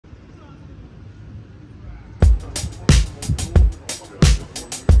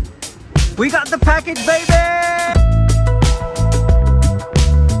We got the package, baby!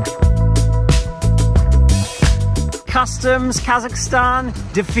 Customs Kazakhstan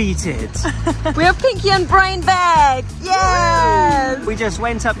defeated. We have Pinky and Brain back! Yes! We just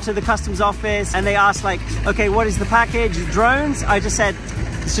went up to the customs office and they asked like, okay, what is the package? Drones? I just said,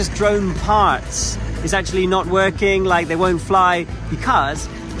 it's just drone parts. It's actually not working, like they won't fly because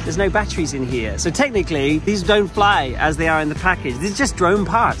there's no batteries in here. So technically, these don't fly as they are in the package. These are just drone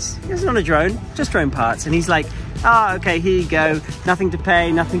parts. It's not a drone, just drone parts. And he's like, ah, okay, here you go. Nothing to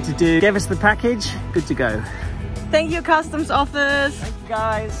pay, nothing to do. Gave us the package, good to go. Thank you, customs office. Thank you,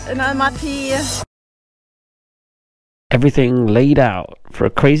 guys. In Almaty. Everything laid out for a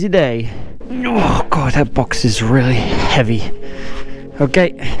crazy day. Oh God, that box is really heavy.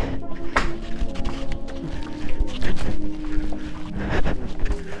 Okay.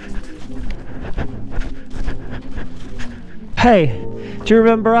 Hey, do you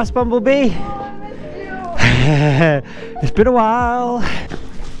remember us, Bumblebee? It's been a while.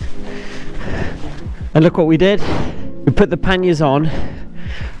 And look what we did. We put the panniers on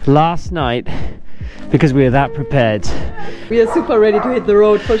last night because we were that prepared. We are super ready to hit the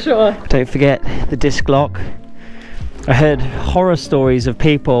road for sure. Don't forget the disc lock. I heard horror stories of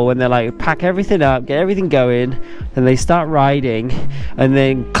people when they're like, pack everything up, get everything going, then they start riding, and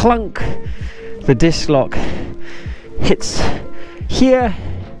then clunk, the disc lock hits here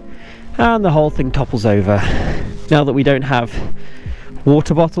and the whole thing topples over. Now that we don't have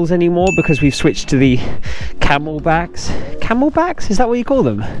water bottles anymore because we've switched to the camelbacks. Camelbacks? Is that what you call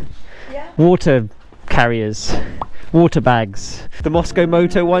them? Yeah. Water carriers. Water bags. The Moscow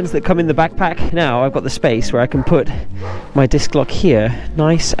Moto ones that come in the backpack. Now I've got the space where I can put my disc lock here.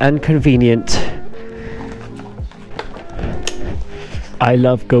 Nice and convenient. I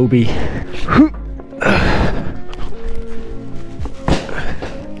love Gobi.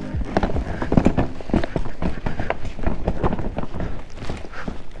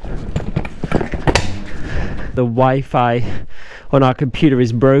 The Wi-Fi on our computer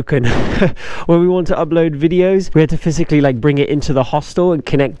is broken. When we want to upload videos, we had to physically like bring it into the hostel and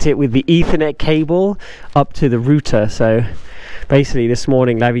connect it with the Ethernet cable up to the router. So basically this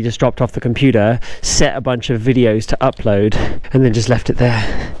morning Lavi just dropped off the computer, set a bunch of videos to upload, and then just left it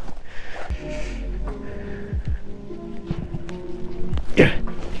there.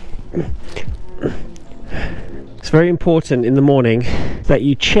 It's very important in the morning that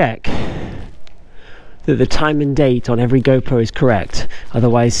you check that the time and date on every GoPro is correct,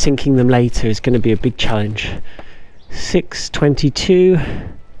 otherwise syncing them later is going to be a big challenge. 6:22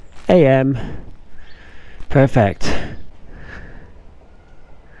 AM. Perfect.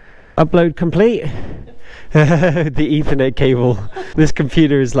 Upload complete. The Ethernet cable. This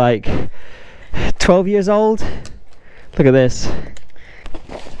computer is like 12 years old. Look at this.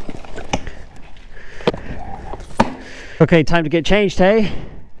 Okay, time to get changed, hey?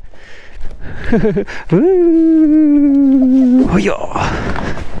 Ooh. Oh, yeah.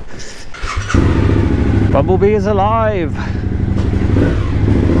 Bumblebee is alive.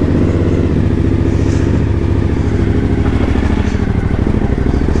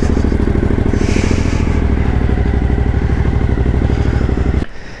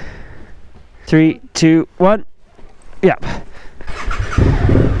 Three, two, one. Yep.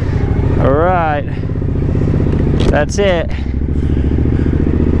 All right. That's it.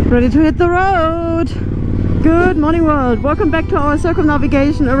 Ready to hit the road. Good morning world. Welcome back to our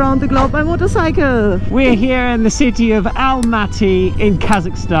circumnavigation around the globe by motorcycle. We're here in the city of Almaty in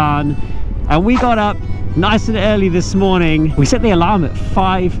Kazakhstan, and we got up nice and early this morning. We set the alarm at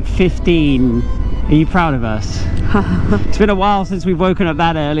 5:15. Are you proud of us? It's been a while since we've woken up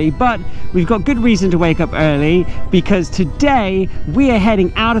that early, but we've got good reason to wake up early because today we are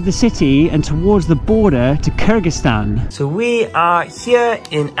heading out of the city and towards the border to Kyrgyzstan. So we are here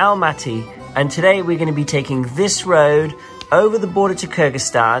in Almaty, and today we're going to be taking this road over the border to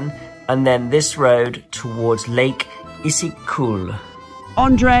Kyrgyzstan and then this road towards Lake Issyk.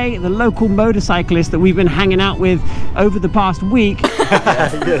 Andre, the local motorcyclist that we've been hanging out with over the past week,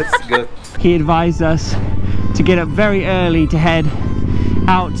 yes, good. He advised us to get up very early to head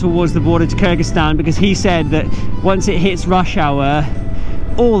out towards the border to Kyrgyzstan because he said that once it hits rush hour,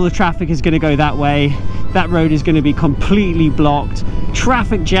 all the traffic is going to go that way. That road is going to be completely blocked.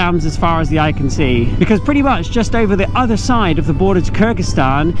 Traffic jams as far as the eye can see. Because pretty much just over the other side of the border to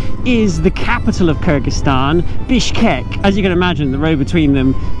Kyrgyzstan is the capital of Kyrgyzstan, Bishkek. As you can imagine, the road between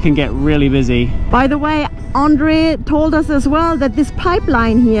them can get really busy. By the way, Andre told us as well that this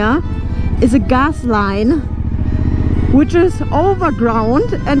pipeline here is a gas line which is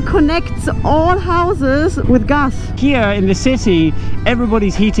overground and connects all houses with gas. Here in the city,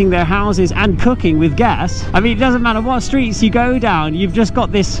 everybody's heating their houses and cooking with gas. I mean, it doesn't matter what streets you go down, you've just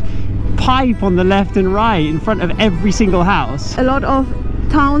got this pipe on the left and right in front of every single house. A lot of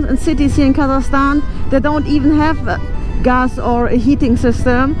towns and cities here in Kazakhstan, they don't even have gas or a heating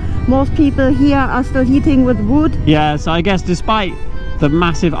system. Most people here are still heating with wood. Yeah, so I guess despite the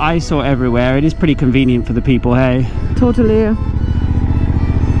massive eyesore everywhere, it is pretty convenient for the people, hey? Totally.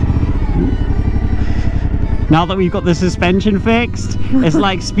 Now that we've got the suspension fixed, it's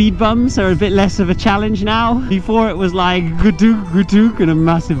like speed bumps are a bit less of a challenge now. Before it was like gutuk and a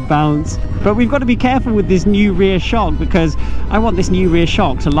massive bounce. But we've got to be careful with this new rear shock because I want this new rear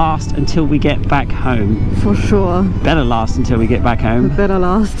shock to last until we get back home. For sure. Better last until we get back home. Better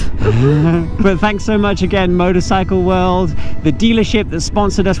last. But thanks so much again, Motorcycle World, the dealership that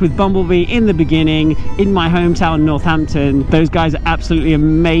sponsored us with Bumblebee in the beginning in my hometown Northampton. Those guys are absolutely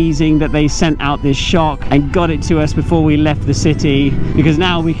amazing that they sent out this shock and got it to us before we left the city, because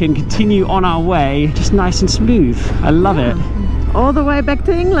now we can continue on our way just nice and smooth. I love it. All the way back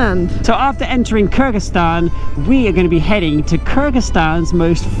to England. So after entering Kyrgyzstan, we are going to be heading to Kyrgyzstan's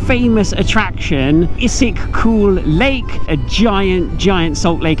most famous attraction, Issyk Cool Lake, a giant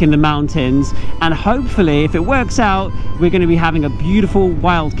salt lake in the mountains. And hopefully, if it works out, we're going to be having a beautiful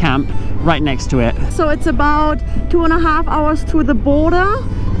wild camp right next to it. So it's about 2.5 hours to the border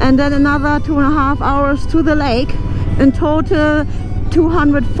and then another 2.5 hours to the lake. In total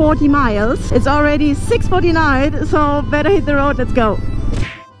 240 miles. It's already 6:49, so better hit the road. Let's go.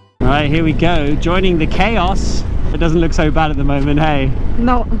 All right, here we go, joining the chaos. It doesn't look so bad at the moment, hey?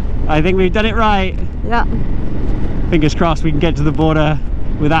 No. I think we've done it right. Yeah. Fingers crossed we can get to the border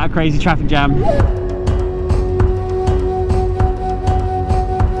without a crazy traffic jam.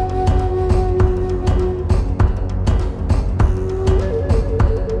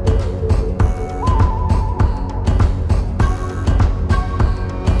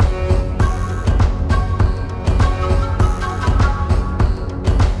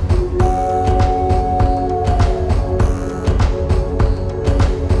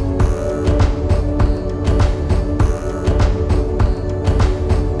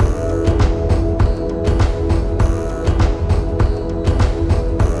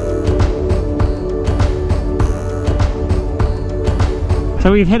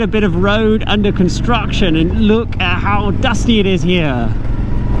 So we've hit a bit of road under construction and look at how dusty it is here.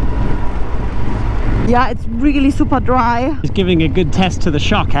 Yeah, it's really super dry. It's giving a good test to the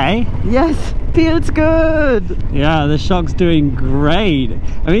shock, eh? Yes, feels good. Yeah, the shock's doing great.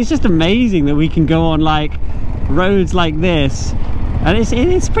 I mean, it's just amazing that we can go on like roads like this and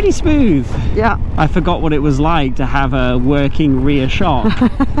it's pretty smooth. Yeah. I forgot what it was like to have a working rear shock.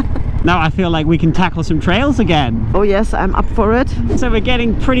 Now I feel like we can tackle some trails again. Oh yes, I'm up for it. So we're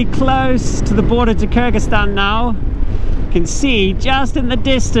getting pretty close to the border to Kyrgyzstan now. You can see just in the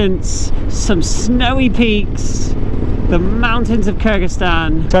distance some snowy peaks, the mountains of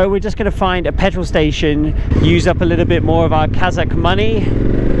Kyrgyzstan. So we're just going to find a petrol station, use up a little bit more of our Kazakh money,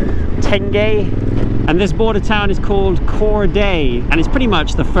 tenge. And this border town is called Korday, and it's pretty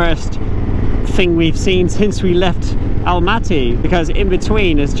much the first thing we've seen since we left Almaty, because in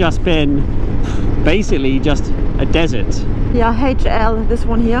between has just been basically just a desert. Yeah, HL, this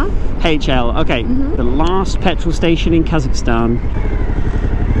one here. HL, okay. The last petrol station in Kazakhstan.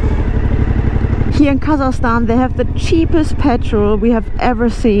 Here in Kazakhstan they have the cheapest petrol we have ever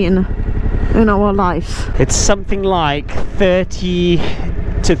seen in our lives. It's something like 30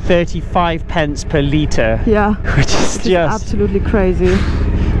 to 35 pence per litre. Yeah, which is just absolutely crazy.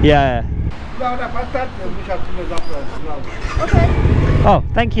 Yeah. Okay. Oh,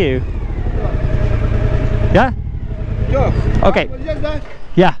 thank you. Yeah? Okay.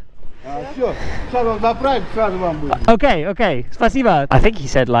 Yeah. Okay, okay. Spasiba. I think he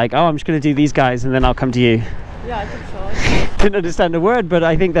said like, oh, I'm just going to do these guys and then I'll come to you. Yeah, I think so. Didn't understand a word, but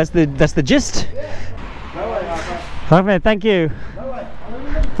I think that's the gist. Okay, thank you.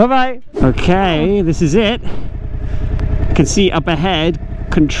 Bye-bye. Okay, this is it. You can see up ahead,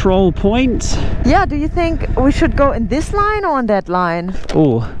 control point. Yeah, do you think we should go in this line or on that line?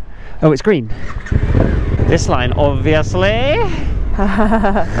 Oh, it's green. This line, obviously.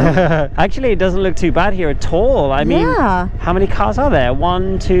 Actually, it doesn't look too bad here at all. I mean, yeah. How many cars are there?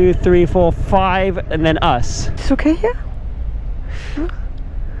 1, 2, 3, 4, 5, and then us. It's okay here?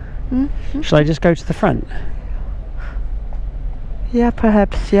 Shall I just go to the front? Yeah,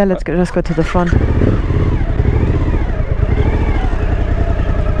 perhaps. Yeah, let's go to the front.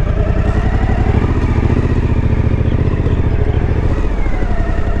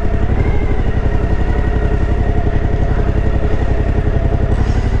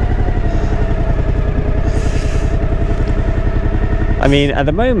 mean, at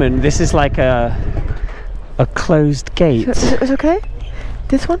the moment, this is like a closed gate. It's okay?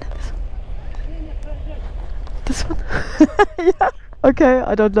 This one? This one? Yeah. Okay,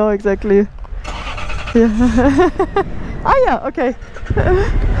 I don't know exactly. Yeah. Ah, yeah, okay.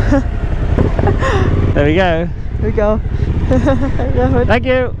 There we go. Here we go. Yeah, thank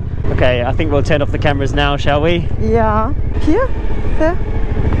you. Okay, I think we'll turn off the cameras now, shall we? Yeah. Here? There?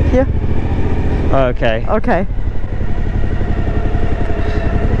 Here? Okay. Okay.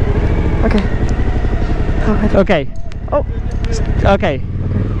 Okay. Alright. Okay. Oh. Okay.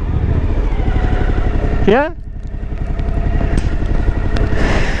 Yeah?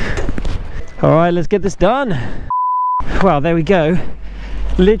 Alright, let's get this done. Well, there we go.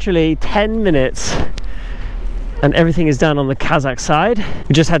 Literally 10 minutes and everything is done on the Kazakh side.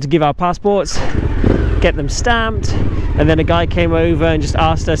 We just had to give our passports, get them stamped, and then a guy came over and just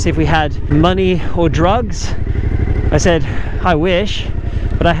asked us if we had money or drugs. I said, I wish,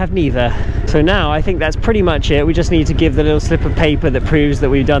 but I have neither. So now I think that's pretty much it. We just need to give the little slip of paper that proves that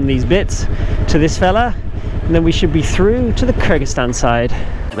we've done these bits to this fella, and then we should be through to the Kyrgyzstan side.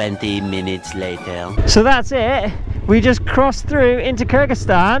 20 minutes later. So that's it. We just crossed through into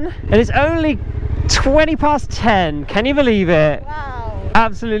Kyrgyzstan and it's only 20 past 10. Can you believe it? Wow.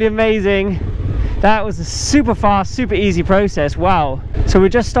 Absolutely amazing. That was a super fast, super easy process. Wow. So we're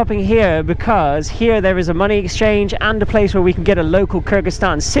just stopping here because here there is a money exchange and a place where we can get a local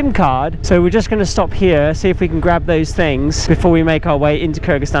Kyrgyzstan SIM card. So we're just going to stop here, see if we can grab those things before we make our way into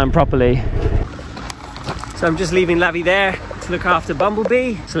Kyrgyzstan properly. So I'm just leaving Lavi there to look after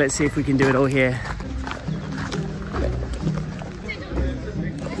Bumblebee. So let's see if we can do it all here.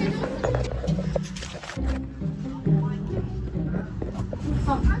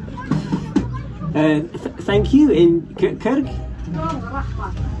 Thank you in Kyrg.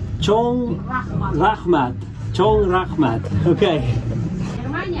 Chong Rahmat. Chong Rahmat. Okay.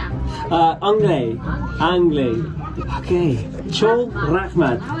 Anglais. Anglais. Okay. Chong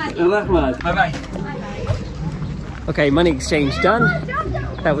Rahmat. Rahmat. Bye bye. Okay, money exchange done.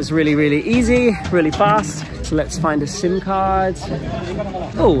 That was really, really easy, really fast. So let's find a SIM card.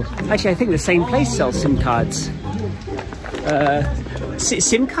 Oh, actually, I think the same place sells SIM cards.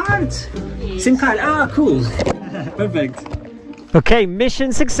 SIM cards? SIM card, ah, cool. Perfect. Okay,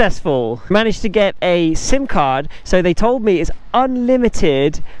 mission successful. Managed to get a SIM card. So they told me it's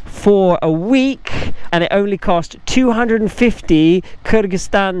unlimited for a week and it only cost 250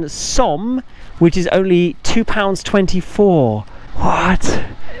 Kyrgyzstan som, which is only £2.24. What?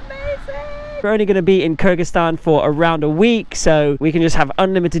 We're only going to be in Kyrgyzstan for around a week, so we can just have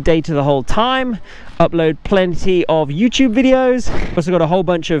unlimited data the whole time, upload plenty of YouTube videos. Also got a whole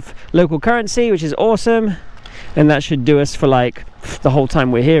bunch of local currency, which is awesome, and that should do us for like the whole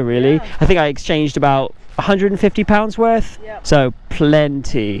time we're here, really. Yeah. I think I exchanged about £150 worth, yep. So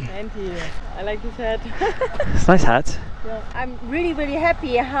plenty. Plenty. I like this hat. It's a nice hat. Yeah. I'm really, really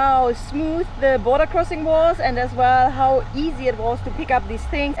happy how smooth the border crossing was, and as well how easy it was to pick up these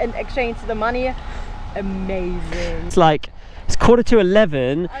things and exchange the money. Amazing. It's like it's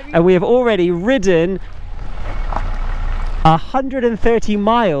 11:45 and we have already ridden 130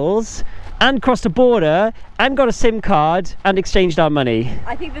 miles and crossed a border and got a SIM card and exchanged our money.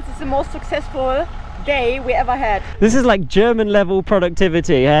 I think this is the most successful day we ever had. This is like German level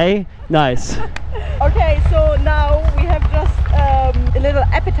productivity, hey? Nice. Okay, so now we have just a little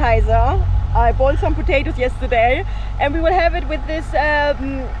appetizer. I boiled some potatoes yesterday and we will have it with this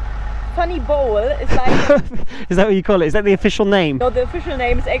funny bowl. It's like is that what you call it? Is that the official name? No, the official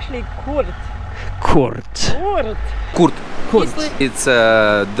name is actually kurt. Kurt. Kurt. Kurt. Kurt. It's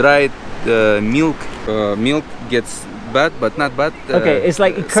dried milk. Milk gets bad, but not bad. Okay, it's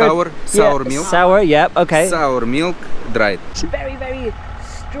like sour milk. Sour, yep, okay. Sour milk, dried. Very, very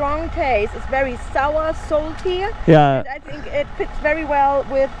strong taste. It's very sour, salty. Yeah. And I think it fits very well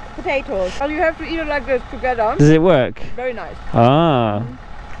with potatoes. Well, you have to eat it like this together. Does it work? Very nice. Ah.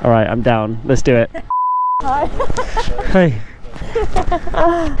 All right, I'm down. Let's do it. Hi. Hey.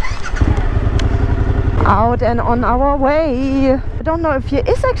 Out and on our way. I don't know if here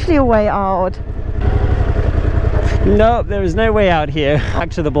is actually a way out. No, there is no way out here.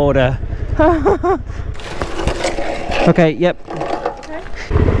 Back to the border. Okay, yep. Okay.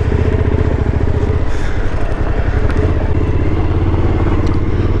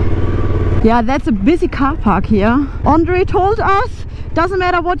 Yeah, that's a busy car park here. Andre told us doesn't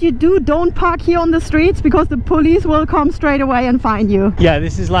matter what you do, don't park here on the streets because the police will come straight away and find you. Yeah,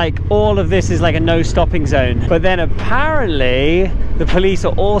 this is like, all of this is like a no stopping zone. But then apparently the police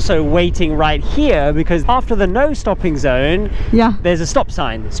are also waiting right here because after the no stopping zone, yeah, there's a stop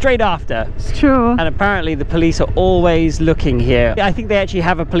sign straight after. It's true. And apparently the police are always looking here. I think they actually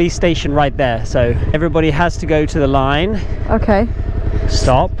have a police station right there. So everybody has to go to the line. Okay.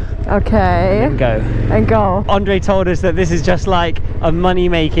 Stop. Okay. And go. And go. Andre told us that this is just like a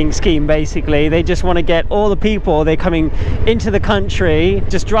money-making scheme, basically. They just want to get all the people, they're coming into the country,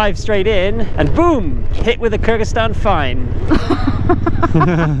 just drive straight in, and boom, hit with a Kyrgyzstan fine.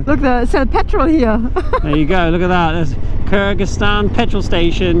 Look, they sell petrol here. There you go, look at that. There's Kyrgyzstan petrol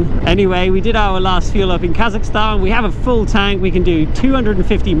station. Anyway, we did our last fuel up in Kazakhstan. We have a full tank. We can do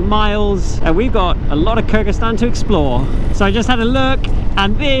 250 miles, and we've got a lot of Kyrgyzstan to explore. So I just had a look,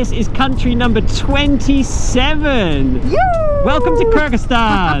 and this is country number 27. Yoo! Welcome to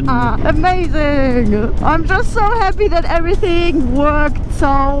Kyrgyzstan. Amazing. I'm just so happy that everything worked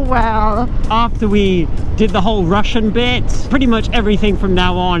so well. After we did the whole Russian bit, pretty much everything from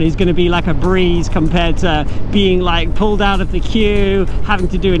now on is going to be like a breeze compared to being like pulled out of the queue, having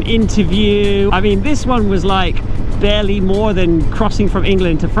to do an interview. I mean, this one was like barely more than crossing from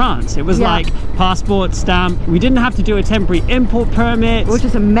England to France. It was like passport stamp. We didn't have to do a temporary import permit, which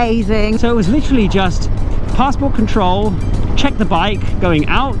is amazing. So it was literally just passport control, check the bike going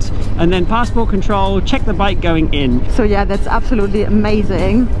out, and then passport control, check the bike going in. So yeah, that's absolutely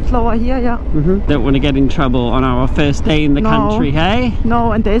amazing. Slower here, yeah. Don't want to get in trouble on our first day in the country, hey?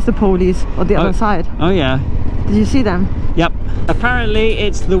 No, and there's the police on the other side. Oh yeah. Did you see them? Yep. Apparently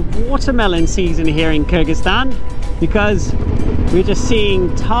it's the watermelon season here in Kyrgyzstan because we're just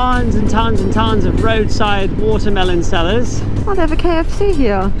seeing tons and tons and tons of roadside watermelon sellers. Oh, they have a KFC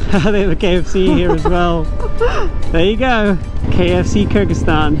here. They have a KFC here as well. There you go. KFC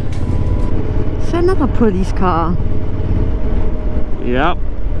Kyrgyzstan. Is there another police car? Yep.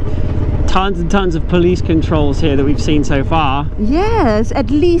 Tons and tons of police controls here that we've seen so far. Yes,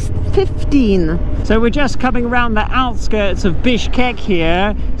 at least 15. So we're just coming around the outskirts of Bishkek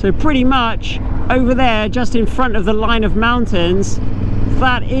here. So pretty much over there, just in front of the line of mountains,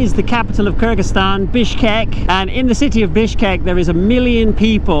 that is the capital of Kyrgyzstan, Bishkek. And in the city of Bishkek there is 1 million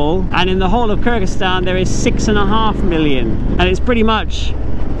people, and in the whole of Kyrgyzstan there is 6.5 million. And it's pretty much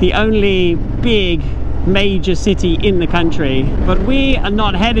the only big major city in the country. But we are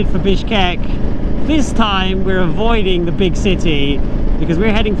not headed for Bishkek. This time we're avoiding the big city because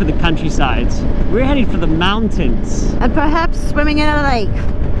we're heading for the countryside. We're heading for the mountains. And perhaps swimming in a lake.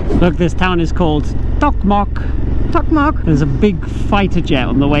 Look, this town is called Tokmok. Tokmok. There's a big fighter jet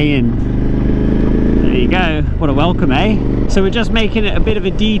on the way in. There you go. What a welcome, eh? So we're just making it a bit of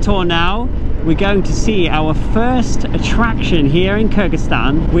a detour now. We're going to see our first attraction here in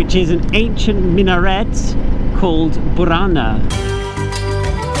Kyrgyzstan, which is an ancient minaret called Burana.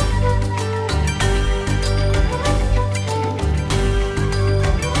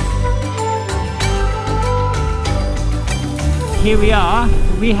 Here we are,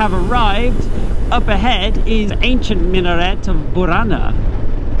 we have arrived. Up ahead is ancient minaret of Burana.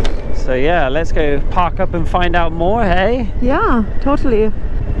 So yeah, let's go park up and find out more, hey? Yeah, totally.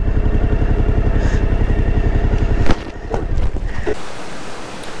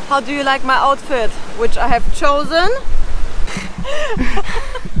 How do you like my outfit, which I have chosen?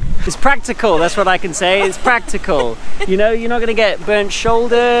 It's practical, that's what I can say. It's practical. You know, you're not going to get burnt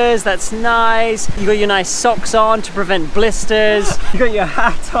shoulders, that's nice. You got your nice socks on to prevent blisters. You got your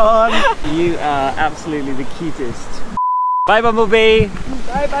hat on. You are absolutely the cutest. Bye, Bumblebee.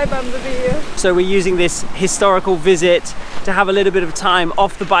 Bye bye, Bumblebee. So we're using this historical visit to have a little bit of time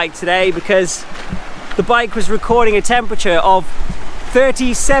off the bike today because the bike was recording a temperature of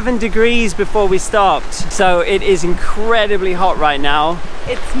 37 degrees before we stopped. So it is incredibly hot right now.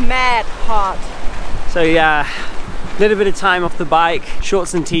 It's mad hot. So yeah, a little bit of time off the bike,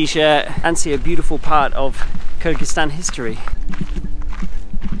 shorts and t-shirt, and see a beautiful part of Kyrgyzstan history.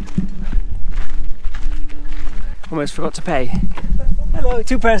 Almost forgot to pay. Hello,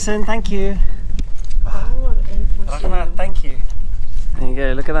 2-person, thank you. Thank you. There you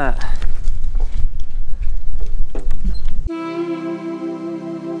go, look at that.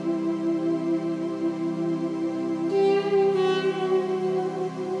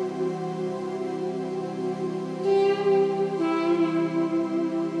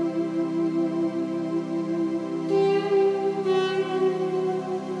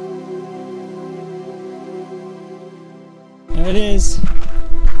 There it is.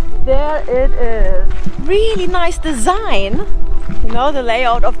 There it is. Really nice design. You know, the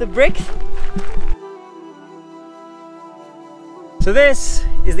layout of the bricks. So this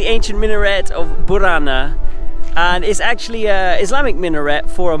is the ancient minaret of Burana, and it's actually an Islamic minaret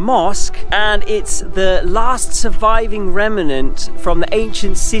for a mosque, and it's the last surviving remnant from the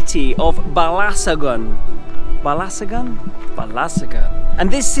ancient city of Balasagun. Balasagun? Balasagun. And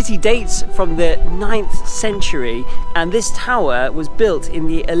this city dates from the 9th century, and this tower was built in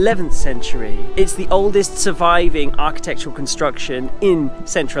the 11th century. It's the oldest surviving architectural construction in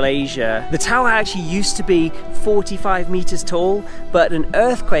Central Asia. The tower actually used to be 45 meters tall, but an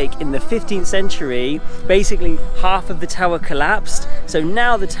earthquake in the 15th century, basically half of the tower collapsed. So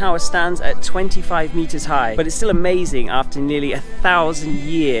now the tower stands at 25 meters high, but it's still amazing after nearly 1,000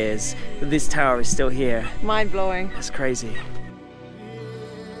 years that this tower is still here. Mind-blowing. That's crazy.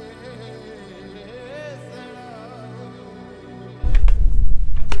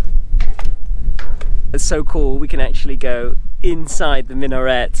 It's so cool, we can actually go inside the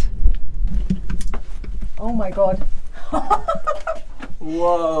minaret. Oh my god.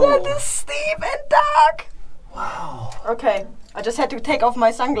 Whoa. That is steep and dark. Wow. Okay, I just had to take off my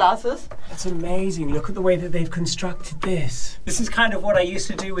sunglasses. That's amazing. Look at the way that they've constructed this. This is kind of what I used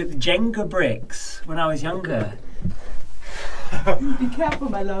to do with Jenga bricks when I was younger. Be careful,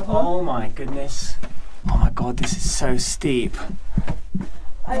 my love. Oh my goodness. Oh my god, this is so steep.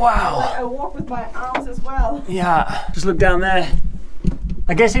 Wow. I walk with my arms as well. Yeah, just look down there.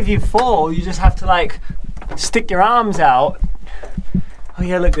 I guess if you fall, you just have to like stick your arms out. Oh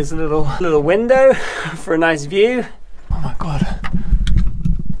yeah, look, there's a little window for a nice view. Oh my god.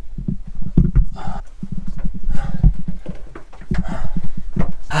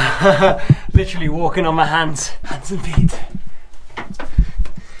 Literally walking on my hands and feet.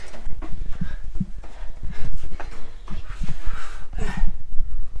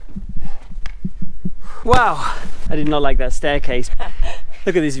 Wow, I did not like that staircase.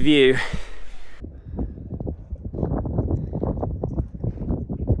 Look at this view.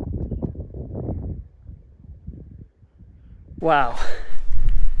 Wow.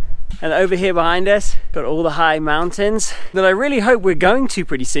 And over here behind us, got all the high mountains that I really hope we're going to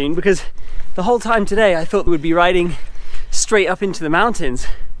pretty soon, because the whole time today I thought we'd be riding straight up into the mountains.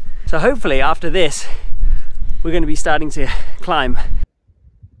 So hopefully after this, we're going to be starting to climb.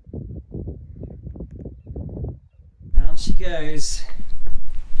 Down she goes.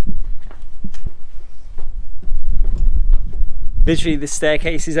 Literally the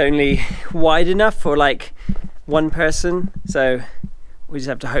staircase is only wide enough for like one person, so we just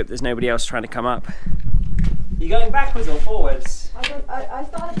have to hope there's nobody else trying to come up. You going backwards or forwards? I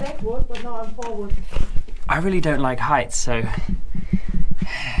started backwards, but now I'm forward. I really don't like heights, so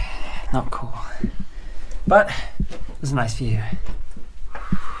not cool. But it was a nice view.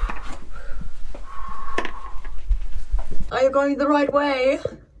 Are you going the right way?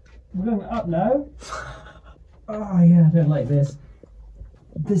 We're going up now. Oh yeah, I don't like this.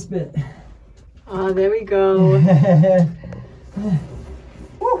 This bit. Ah, there we go.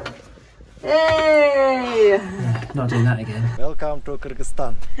 Hey! Not doing that again. Welcome to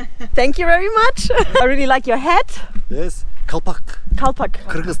Kyrgyzstan. Thank you very much. I really like your hat. Yes, kalpak. Kalpak.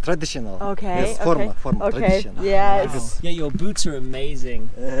 Kyrgyz traditional. Okay. Yes, okay. forma Okay. traditional. Yes. Yeah, your boots are amazing.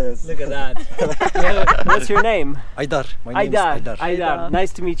 Yes. Look at that. What's your name? Aidar. My name is Aidar. Aidar.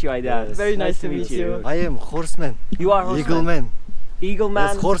 Nice to meet you, Aidar. Yes. Very nice to meet you. I am horseman. You are horseman. Eagle man. Eagle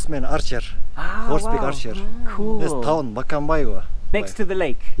man. Yes, horseman archer. Ah, Horseback wow. archer. Cool. Yes, town Bakambaywa. Next to the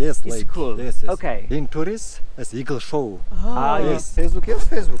lake. Yes, It's lake. cool. Yes, yes. Okay. In tourist, yes, eagle show. Ah, Yes, Facebook. Yes,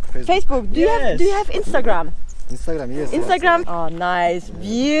 Facebook. Facebook. Do you have Instagram? Instagram. Yes. Instagram. Oh, nice.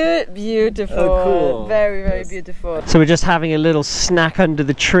 Beautiful. Oh, cool. Very, very beautiful. So we're just having a little snack under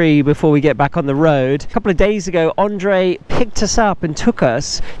the tree before we get back on the road. A couple of days ago, Andre picked us up and took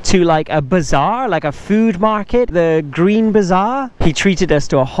us to like a bazaar, like a food market, the Green Bazaar. He treated us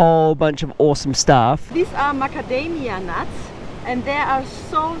to a whole bunch of awesome stuff. These are macadamia nuts, and they are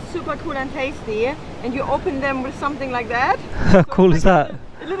so super cool and tasty. And you open them with something like that. How cool is that?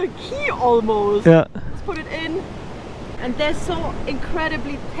 A little key almost. Yeah. Let's put it in. And they're so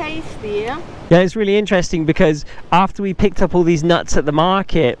incredibly tasty. Yeah, it's really interesting because after we picked up all these nuts at the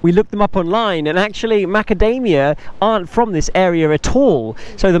market, we looked them up online, and actually macadamia aren't from this area at all.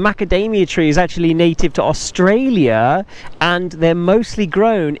 So the macadamia tree is actually native to Australia, and they're mostly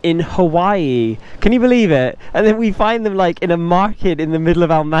grown in Hawaii. Can you believe it? And then we find them like in a market in the middle of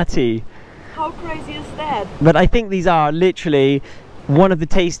Almaty. How crazy is that? But I think these are literally one of the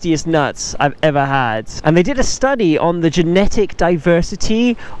tastiest nuts I've ever had. And they did a study on the genetic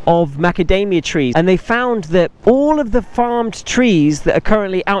diversity of macadamia trees, and they found that all of the farmed trees that are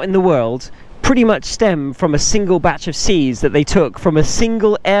currently out in the world, pretty much stem from a single batch of seeds that they took from a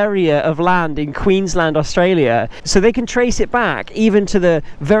single area of land in Queensland, Australia. So they can trace it back even to the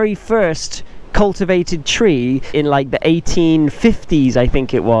very first cultivated tree in like the 1850s, I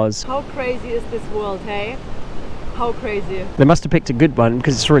think it was. How crazy is this world, hey? How crazy. They must have picked a good one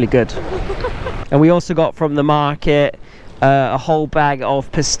because it's really good. And we also got from the market a whole bag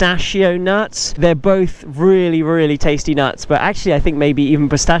of pistachio nuts. They're both really, really tasty nuts, but actually I think maybe even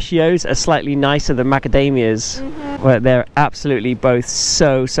pistachios are slightly nicer than macadamias. Well, they're absolutely both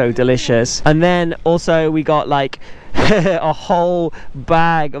so delicious. And then also we got like a whole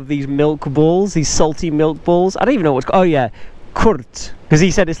bag of these milk balls, these salty milk balls. I don't even know what's called. Oh yeah, kurt, because he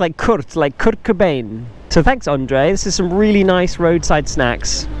said it's like kurt, like Kurt Cobain. So thanks, Andre. This is some really nice roadside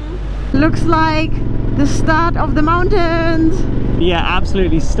snacks. Looks like the start of the mountains. Yeah,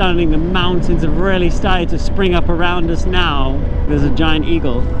 absolutely stunning. The mountains have really started to spring up around us now. There's a giant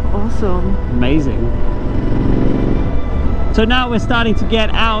eagle. Awesome. Amazing. So now we're starting to get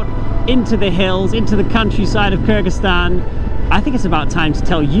out into the hills, into the countryside of Kyrgyzstan. I think it's about time to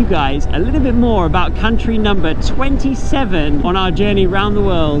tell you guys a little bit more about country number 27 on our journey around the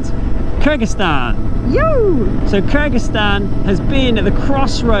world, Kyrgyzstan. Yo! So Kyrgyzstan has been at the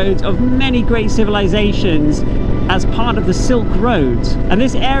crossroads of many great civilizations as part of the Silk Road, and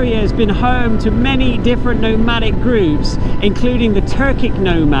this area has been home to many different nomadic groups, including the Turkic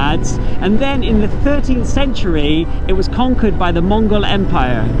nomads, and then in the 13th century it was conquered by the Mongol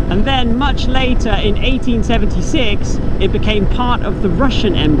Empire, and then much later in 1876 it became part of the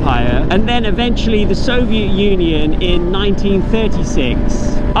Russian Empire, and then eventually the Soviet Union in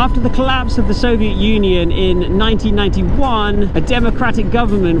 1936. After the collapse of the Soviet Union in 1991, a democratic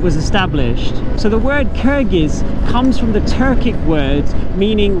government was established. So the word Kyrgyz comes from the Turkic word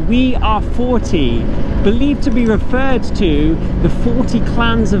meaning we are 40, believed to be referred to the 40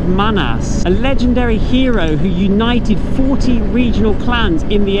 clans of Manas, a legendary hero who united 40 regional clans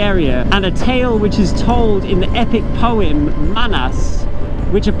in the area, and a tale which is told in the epic poem Manas,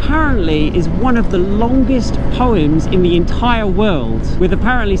 which apparently is one of the longest poems in the entire world, with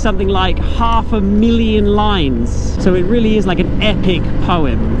apparently something like 500,000 lines. So it really is like an epic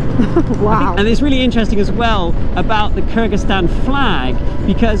poem. Wow. And it's really interesting as well about the Kyrgyzstan flag,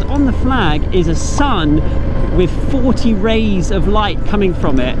 because on the flag is a sun with 40 rays of light coming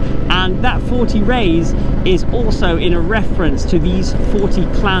from it, and that 40 rays is also in a reference to these 40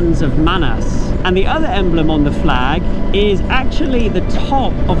 clans of Manas. And the other emblem on the flag is actually the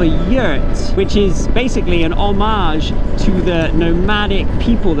top of a yurt, which is basically an homage to the nomadic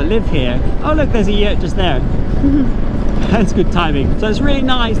people that live here. Oh look, there's a yurt just there. That's good timing. So it's really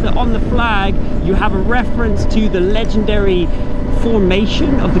nice that on the flag you have a reference to the legendary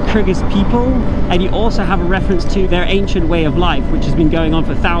formation of the Kyrgyz people, and you also have a reference to their ancient way of life, which has been going on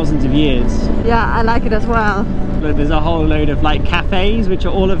for thousands of years. Yeah, I like it as well. Look, there's a whole load of like cafes, which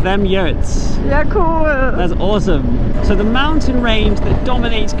are all of them yurts. Yeah, cool. That's awesome. So the mountain range that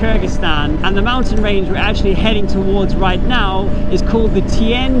dominates Kyrgyzstan, and the mountain range we're actually heading towards right now, is called the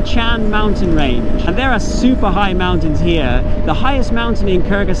Tian Shan mountain range. And there are super high mountains here. The highest mountain in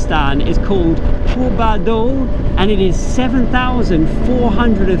Kyrgyzstan is called Purbado, and it is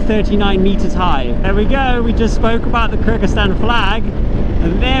 7,439 meters high. There we go, we just spoke about the Kyrgyzstan flag,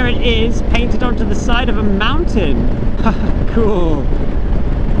 and there it is, painted onto the side of a mountain. Cool.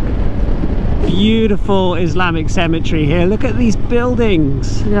 Beautiful Islamic cemetery here. Look at these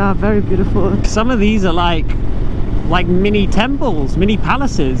buildings. Yeah, very beautiful. Some of these are like mini temples, mini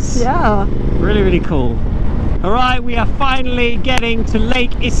palaces. Yeah. Really, really cool. Alright, we are finally getting to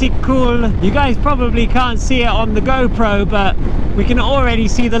Lake Issyk. You guys probably can't see it on the GoPro, but we can already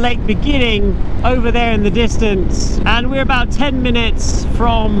see the lake beginning over there in the distance. And we're about 10 minutes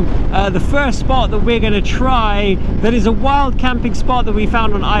from the first spot that we're going to try. That is a wild camping spot that we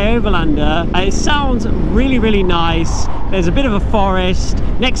found on Overlander. It sounds really, really nice. There's a bit of a forest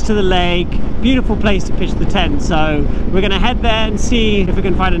next to the lake. Beautiful place to pitch the tent. So we're going to head there and see if we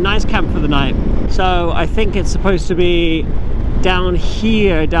can find a nice camp for the night. So I think it's supposed to be down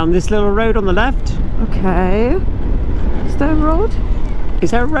here, down this little road on the left. Okay. Is there a road?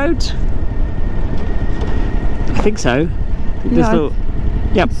 Is there a road? I think so. This Yeah, little...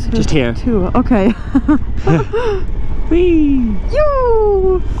 Yep, just here. Two. Okay. Whee!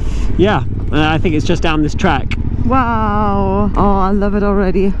 Yoo! Yeah, I think it's just down this track. Wow. Oh, I love it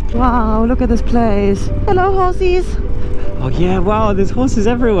already. Wow, look at this place. Hello, horsies. Oh yeah, wow, there's horses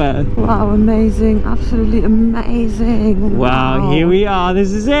everywhere. Wow, amazing, absolutely amazing. Wow, here we are,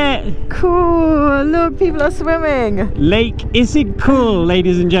 this is it. Cool, look, people are swimming. Lake Issyk,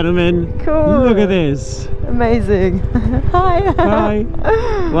 ladies and gentlemen. Cool. Look at this. Amazing. Hi. Hi.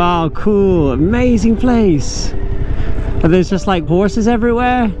 Wow, cool, amazing place. And there's just like horses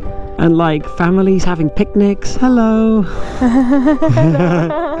everywhere. And like families having picnics. Hello.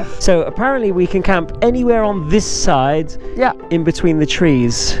 So apparently we can camp anywhere on this side. Yeah. In between the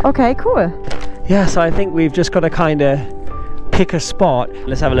trees. Okay, cool. Yeah, so I think we've just got to kind of pick a spot.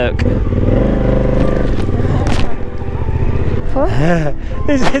 Let's have a look.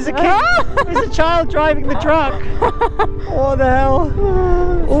 There's a kid. There's a child driving the truck. What the hell?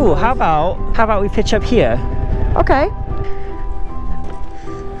 Oh, how about we pitch up here? Okay.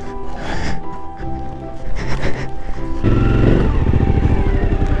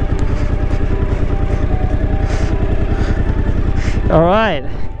 All right,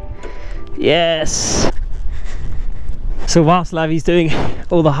 yes. So whilst Lavi's doing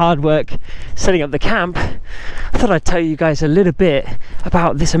all the hard work setting up the camp, I thought I'd tell you guys a little bit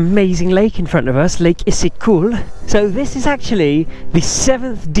about this amazing lake in front of us, Lake Issyk. So this is actually the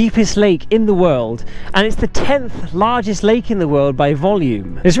 7th deepest lake in the world, and it's the 10th largest lake in the world by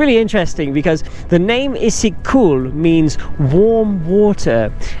volume. It's really interesting because the name Issyk means warm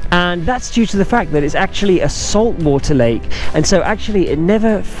water, and that's due to the fact that it's actually a saltwater lake, and so actually it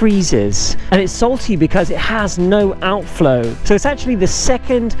never freezes, and it's salty because it has no outflow. So it's actually the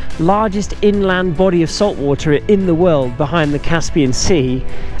 2nd largest inland body of saltwater in the world behind the Caspian Sea,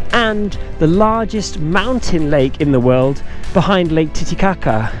 and the largest mountain lake in the world behind Lake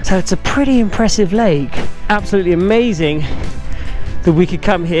Titicaca. So it's a pretty impressive lake. Absolutely amazing that we could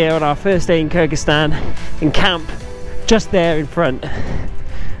come here on our first day in Kyrgyzstan and camp just there in front.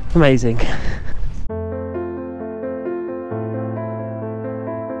 Amazing.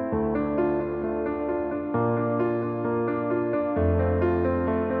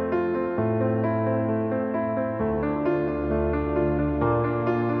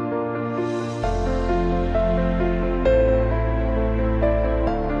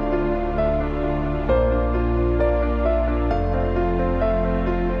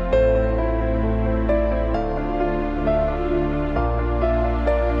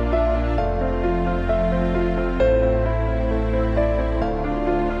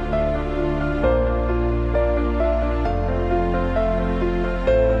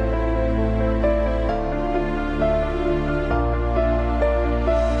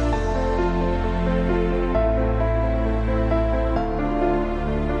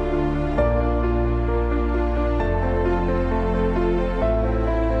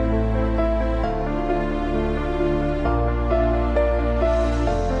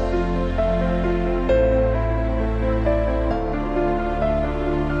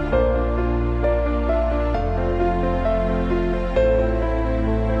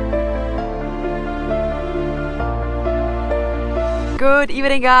 Good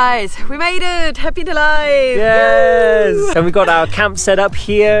evening, guys. We made it. Happy to live. Yes. Woo! And we got our camp set up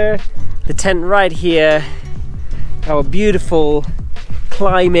here, the tent right here, our beautiful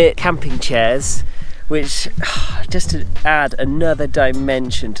climate camping chairs, which just to add another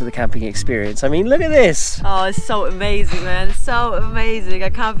dimension to the camping experience. I mean, look at this. Oh, it's so amazing, man. It's so amazing. I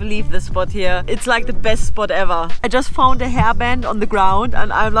can't believe this spot here. It's like the best spot ever. I just found a hairband on the ground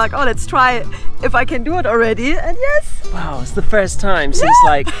and I'm like, oh, let's try it if I can do it already. And yes. Wow, it's the first time since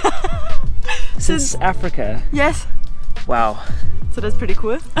like since Africa. Yes. Wow. So that's pretty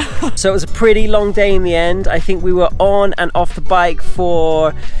cool. So it was a pretty long day in the end. I think we were on and off the bike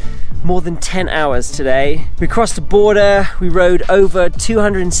for more than 10 hours today. We crossed the border, we rode over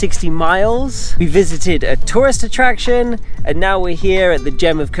 260 miles, we visited a tourist attraction, and now we're here at the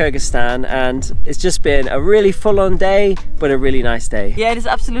gem of Kyrgyzstan, and it's just been a really full-on day, but a really nice day. Yeah, it is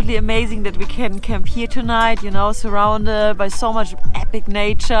absolutely amazing that we can camp here tonight, you know, surrounded by so much epic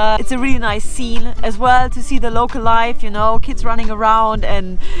nature. It's a really nice scene as well to see the local life, you know, kids running around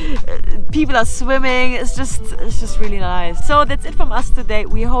and people are swimming. It's just really nice. So that's it from us today.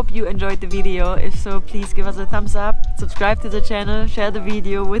 We hope you enjoyed the video. If so, please give us a thumbs up, subscribe to the channel, share the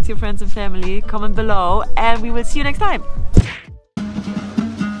video with your friends and family, comment below, and we will see you next time.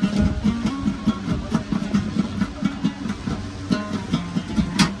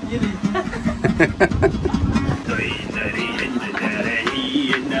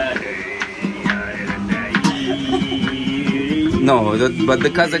 No, but the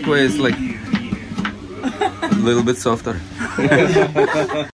Kazakh way is like a little bit softer.